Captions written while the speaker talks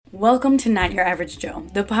Welcome to Not Your Average Joe,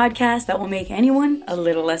 the podcast that will make anyone a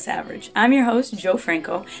little less average. I'm your host, Joe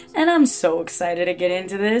Franco, and I'm so excited to get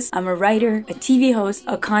into this. I'm a writer, a TV host,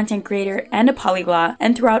 a content creator, and a polyglot,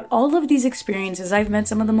 and throughout all of these experiences, I've met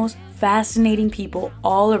some of the most fascinating people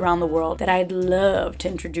all around the world that I'd love to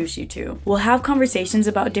introduce you to. We'll have conversations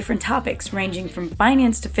about different topics, ranging from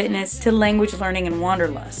finance to fitness to language learning and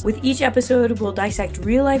wanderlust. With each episode, we'll dissect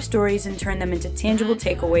real-life stories and turn them into tangible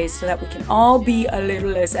takeaways so that we can all be a little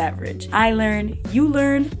less average. I learn, you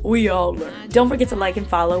learn, we all learn. Don't forget to like and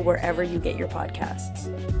follow wherever you get your podcasts.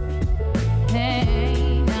 Hey.